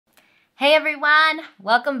Hey everyone,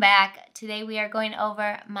 welcome back. Today we are going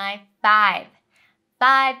over my five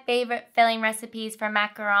favorite filling recipes for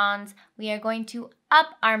macarons. We are going to up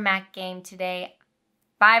our mac game today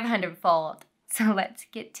 500-fold. So let's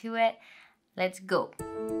get to it. Let's go.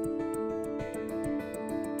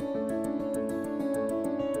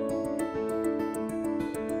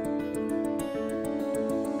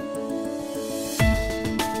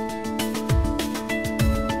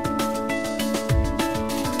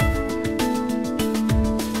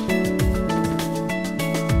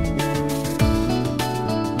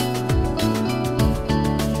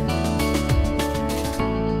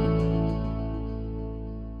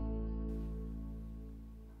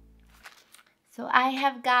 So I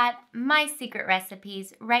have got my secret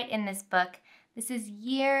recipes right in this book. This is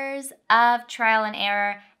years of trial and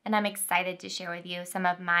error, and I'm excited to share with you some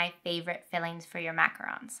of my favorite fillings for your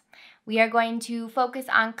macarons. We are going to focus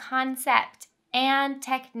on concept and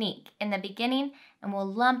technique in the beginning, and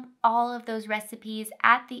we'll lump all of those recipes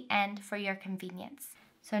at the end for your convenience.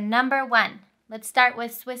 So number one, let's start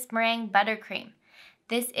with Swiss meringue buttercream.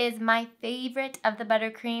 This is my favorite of the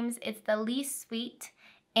buttercreams. It's the least sweet,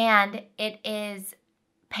 and it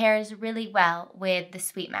pairs really well with the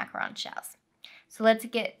sweet macaron shells. So let's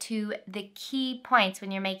get to the key points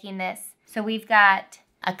when you're making this. So we've got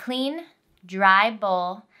a clean, dry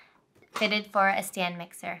bowl fitted for a stand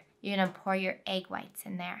mixer. You're gonna pour your egg whites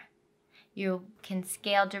in there. You can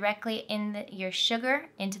scale directly your sugar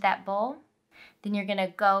into that bowl. Then you're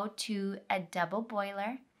gonna go to a double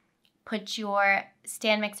boiler. Put your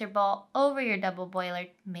stand mixer bowl over your double boiler,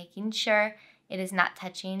 making sure it is not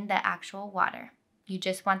touching the actual water. You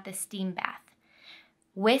just want the steam bath.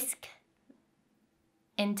 Whisk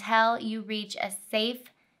until you reach a safe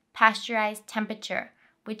pasteurized temperature,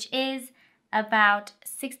 which is about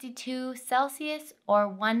 62 Celsius or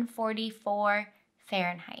 144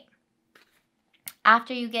 Fahrenheit.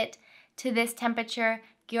 After you get to this temperature,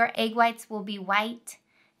 your egg whites will be white,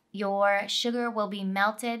 your sugar will be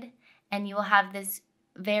melted, and you will have this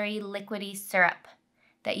very liquidy syrup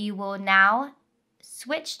that you will now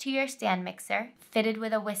switch to your stand mixer fitted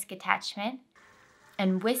with a whisk attachment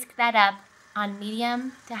and whisk that up on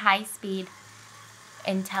medium to high speed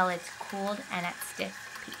until it's cooled and at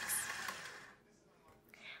stiff peaks.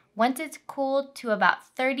 Once it's cooled to about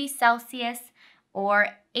 30 Celsius or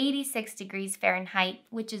 86 degrees Fahrenheit,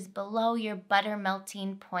 which is below your butter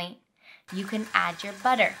melting point, you can add your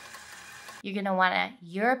butter. You're gonna want a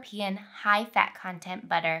European high fat content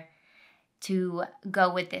butter to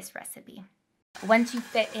go with this recipe. Once you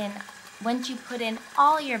put in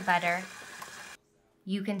all your butter,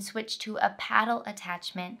 you can switch to a paddle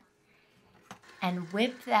attachment and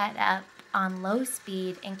whip that up on low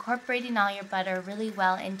speed, incorporating all your butter really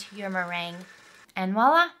well into your meringue. And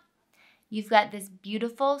voila, you've got this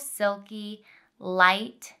beautiful, silky,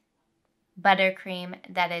 light buttercream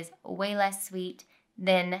that is way less sweet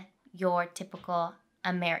than your typical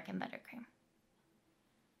American buttercream.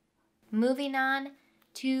 Moving on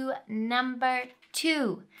to number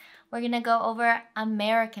two, we're gonna go over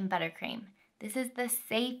American buttercream. This is the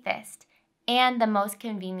safest and the most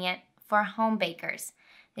convenient for home bakers.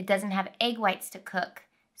 It doesn't have egg whites to cook,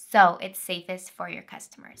 so it's safest for your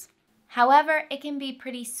customers. However, it can be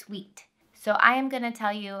pretty sweet. So I am gonna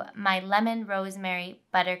tell you my lemon rosemary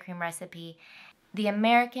buttercream recipe, the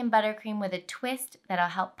American buttercream with a twist that'll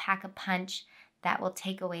help pack a punch that will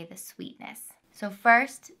take away the sweetness. So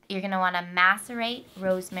first, you're gonna wanna macerate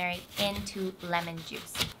rosemary into lemon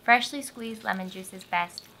juice. Freshly squeezed lemon juice is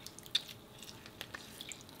best.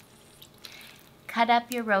 Cut up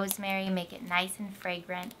your rosemary, make it nice and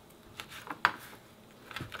fragrant.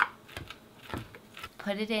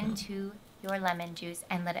 Put it into your lemon juice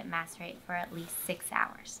and let it macerate for at least 6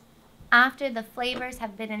 hours. After the flavors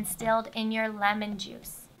have been instilled in your lemon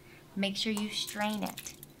juice, make sure you strain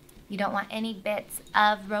it. You don't want any bits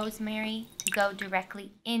of rosemary to go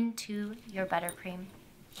directly into your buttercream.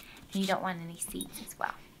 And you don't want any seeds as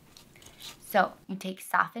well. So you take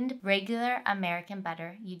softened regular American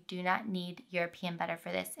butter. You do not need European butter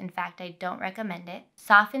for this. In fact, I don't recommend it.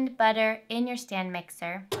 Softened butter in your stand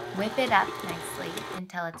mixer. Whip it up nicely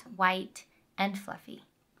until it's white and fluffy.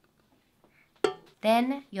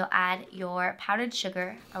 Then you'll add your powdered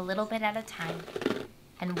sugar a little bit at a time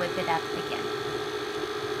and whip it up again.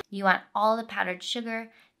 You want all the powdered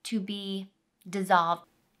sugar to be dissolved.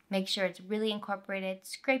 Make sure it's really incorporated.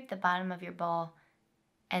 Scrape the bottom of your bowl,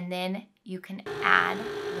 and then you can add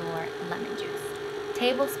your lemon juice,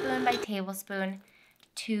 tablespoon by tablespoon,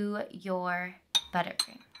 to your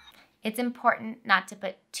buttercream. It's important not to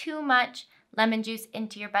put too much lemon juice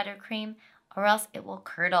into your buttercream, or else it will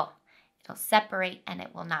curdle. They'll separate and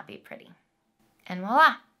it will not be pretty. And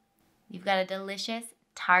voila, you've got a delicious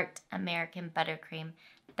tart American buttercream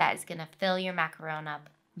that is gonna fill your macaron up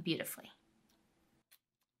beautifully.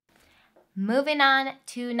 Moving on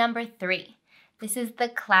to number 3. This is the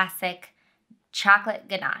classic chocolate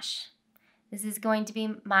ganache. This is going to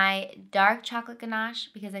be my dark chocolate ganache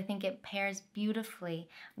because I think it pairs beautifully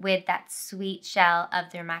with that sweet shell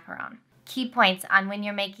of their macaron. Key points on when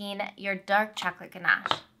you're making your dark chocolate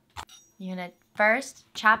ganache. You're gonna first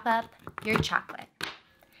chop up your chocolate.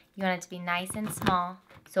 You want it to be nice and small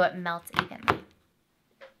so it melts evenly.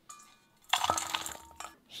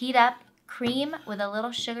 Heat up cream with a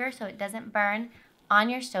little sugar so it doesn't burn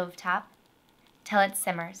on your stovetop till it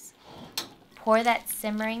simmers. Pour that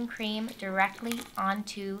simmering cream directly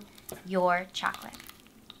onto your chocolate.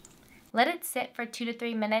 Let it sit for 2 to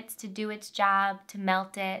 3 minutes to do its job, to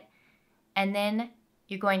melt it, and then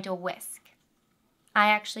you're going to whisk. I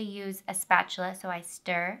actually use a spatula, so I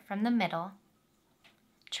stir from the middle,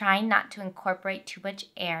 trying not to incorporate too much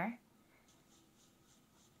air,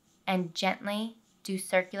 and gently do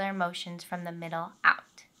circular motions from the middle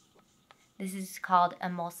out. This is called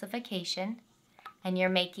emulsification, and you're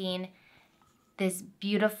making this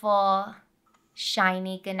beautiful,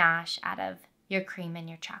 shiny ganache out of your cream and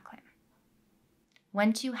your chocolate.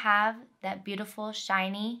 Once you have that beautiful,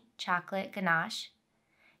 shiny chocolate ganache,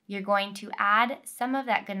 you're going to add some of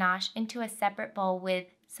that ganache into a separate bowl with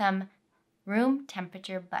some room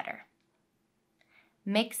temperature butter.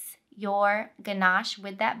 Mix your ganache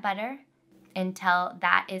with that butter until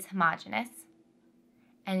that is homogeneous.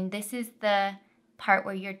 And this is the part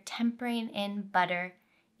where you're tempering in butter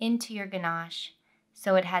into your ganache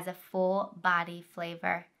so it has a full body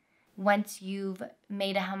flavor. Once you've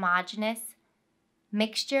made a homogeneous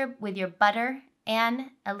mixture with your butter and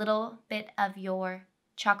a little bit of your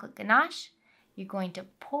chocolate ganache, you're going to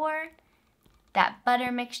pour that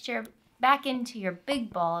butter mixture back into your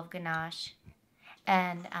big bowl of ganache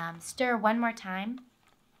and stir one more time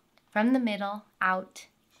from the middle out,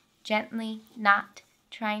 gently, not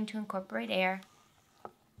trying to incorporate air,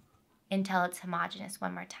 until it's homogeneous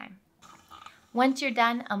one more time. Once you're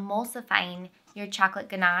done emulsifying your chocolate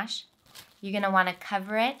ganache, you're going to want to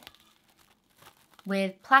cover it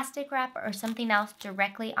with plastic wrap or something else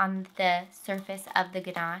directly on the surface of the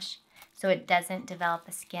ganache so it doesn't develop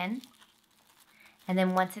a skin. And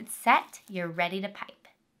then once it's set, you're ready to pipe.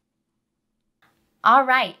 All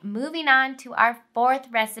right, moving on to our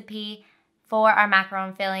 4th recipe for our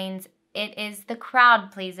macaron fillings. It is the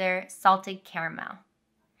crowd pleaser, salted caramel.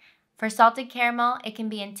 For salted caramel, it can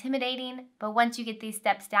be intimidating, but once you get these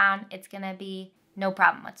steps down, it's gonna be no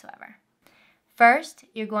problem whatsoever. First,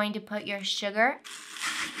 you're going to put your sugar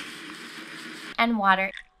and water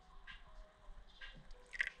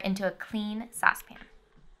into a clean saucepan.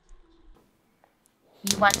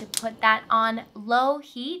 You want to put that on low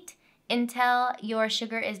heat until your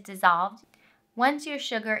sugar is dissolved. Once your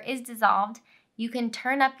sugar is dissolved, you can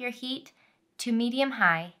turn up your heat to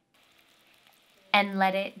medium-high and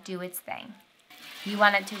let it do its thing. You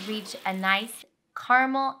want it to reach a nice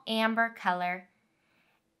caramel amber color,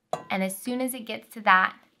 and as soon as it gets to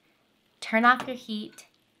that, turn off your heat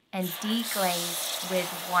and deglaze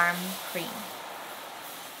with warm cream.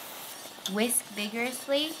 Whisk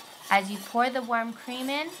vigorously as you pour the warm cream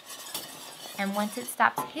in, and once it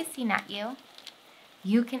stops hissing at you,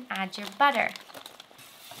 you can add your butter.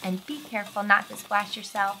 And be careful not to splash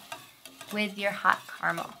yourself with your hot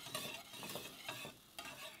caramel.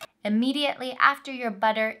 Immediately after your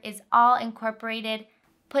butter is all incorporated,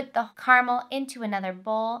 put the caramel into another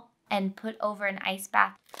bowl and put over an ice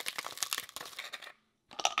bath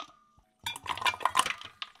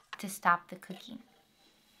to stop the cooking.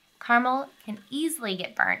 Caramel can easily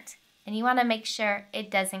get burnt, and you want to make sure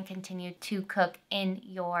it doesn't continue to cook in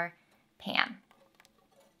your pan.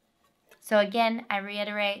 So again, I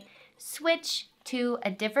reiterate, switch to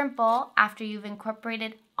a different bowl after you've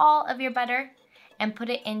incorporated all of your butter and put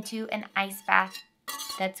it into an ice bath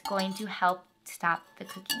that's going to help stop the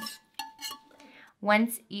cooking.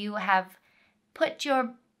 Once you have put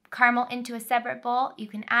your caramel into a separate bowl, you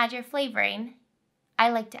can add your flavoring. I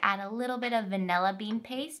like to add a little bit of vanilla bean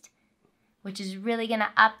paste, which is really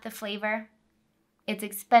gonna up the flavor. It's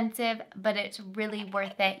expensive, but it's really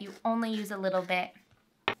worth it. You only use a little bit.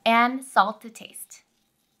 And salt to taste.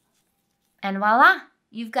 And voila,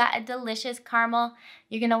 you've got a delicious caramel.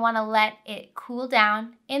 You're gonna wanna let it cool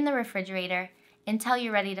down in the refrigerator until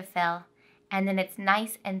you're ready to fill. And then it's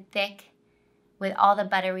nice and thick with all the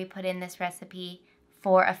butter we put in this recipe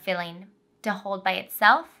for a filling to hold by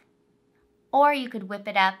itself. Or you could whip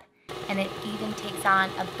it up and it even takes on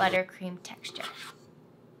a buttercream texture.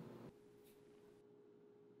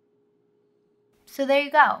 So there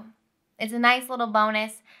you go. It's a nice little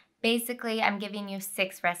bonus. Basically, I'm giving you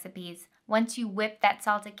 6 recipes. Once you whip that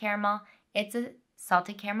salted caramel, it's a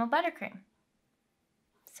salted caramel buttercream.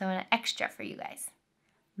 So an extra for you guys.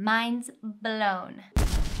 Mind's blown.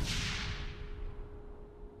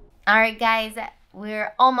 All right, guys,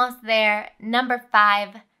 we're almost there. Number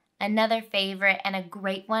 5, another favorite and a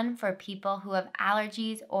great one for people who have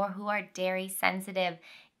allergies or who are dairy sensitive,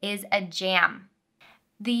 is a jam.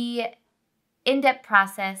 The in-depth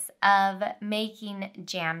process of making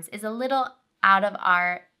jams is a little out of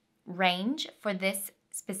our range for this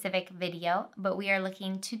specific video, but we are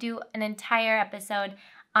looking to do an entire episode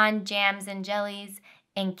on jams and jellies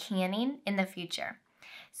and canning in the future.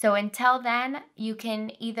 So until then, you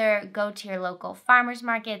can either go to your local farmers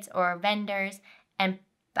markets or vendors and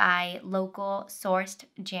buy local sourced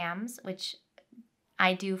jams, which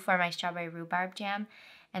I do for my strawberry rhubarb jam,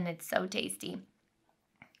 and it's so tasty.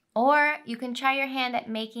 Or you can try your hand at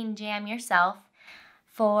making jam yourself.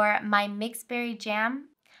 For my mixed berry jam,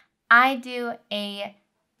 I do a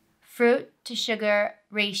fruit to sugar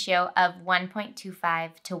ratio of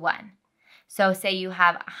 1.25 to 1. So say you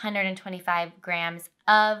have 125 grams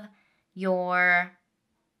of your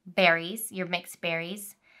berries, your mixed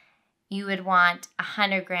berries, you would want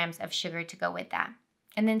 100 grams of sugar to go with that.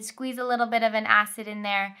 And then squeeze a little bit of an acid in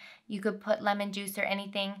there. You could put lemon juice or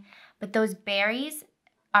anything, but those berries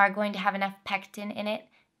are going to have enough pectin in it.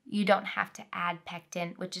 You don't have to add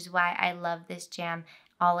pectin, which is why I love this jam.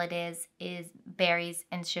 All it is berries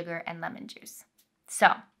and sugar and lemon juice.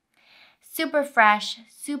 So, super fresh,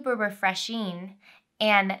 super refreshing,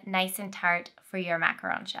 and nice and tart for your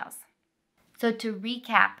macaron shells. So to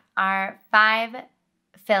recap our 5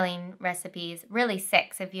 filling recipes, really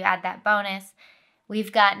 6 if you add that bonus,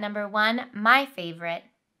 we've got number 1, my favorite,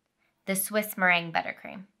 the Swiss meringue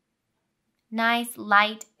buttercream. Nice,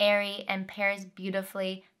 light, airy, and pairs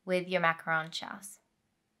beautifully with your macaron shells.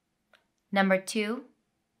 Number 2,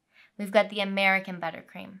 we've got the American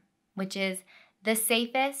buttercream, which is the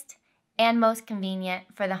safest and most convenient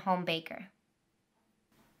for the home baker.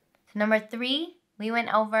 So number 3, we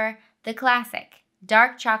went over the classic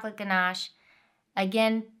dark chocolate ganache.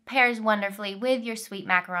 Again, pairs wonderfully with your sweet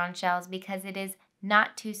macaron shells because it is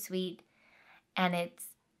not too sweet and it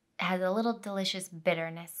has a little delicious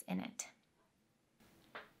bitterness in it.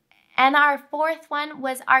 And our 4th one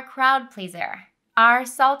was our crowd pleaser, our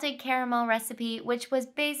salted caramel recipe, which was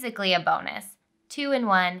basically a bonus. 2 in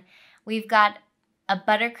 1. We've got a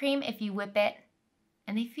buttercream if you whip it,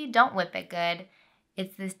 and if you don't whip it good,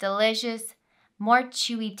 it's this delicious, more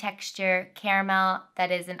chewy texture caramel that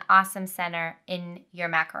is an awesome center in your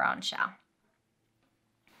macaron shell.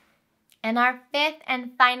 And our 5th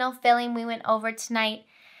and final filling we went over tonight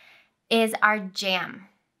is our jam.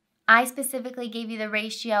 I specifically gave you the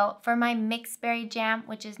ratio for my mixed berry jam,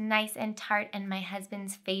 which is nice and tart and my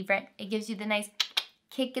husband's favorite. It gives you the nice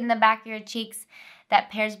kick in the back of your cheeks that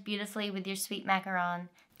pairs beautifully with your sweet macaron.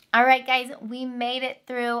 All right, guys, we made it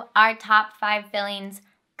through our top 5 fillings,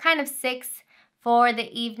 kind of 6 for the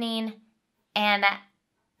evening, and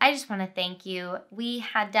I just want to thank you. We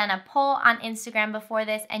had done a poll on Instagram before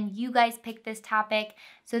this, and you guys picked this topic,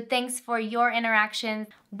 so thanks for your interactions.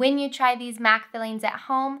 When you try these mac fillings at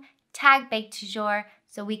home, tag Bake Toujours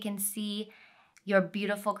so we can see your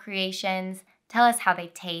beautiful creations. Tell us how they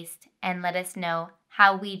taste, and let us know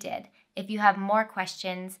how we did. If you have more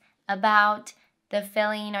questions about the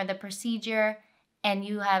filling or the procedure and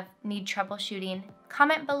you need troubleshooting,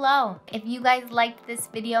 comment below. If you guys liked this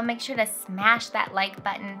video, make sure to smash that like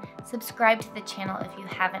button, subscribe to the channel if you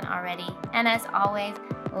haven't already, and as always,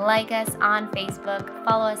 like us on Facebook,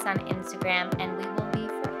 follow us on Instagram, and we will be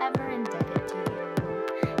forever indebted to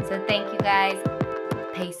you. So thank you guys.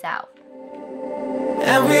 Peace out.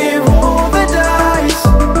 And we roll the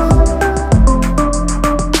dice.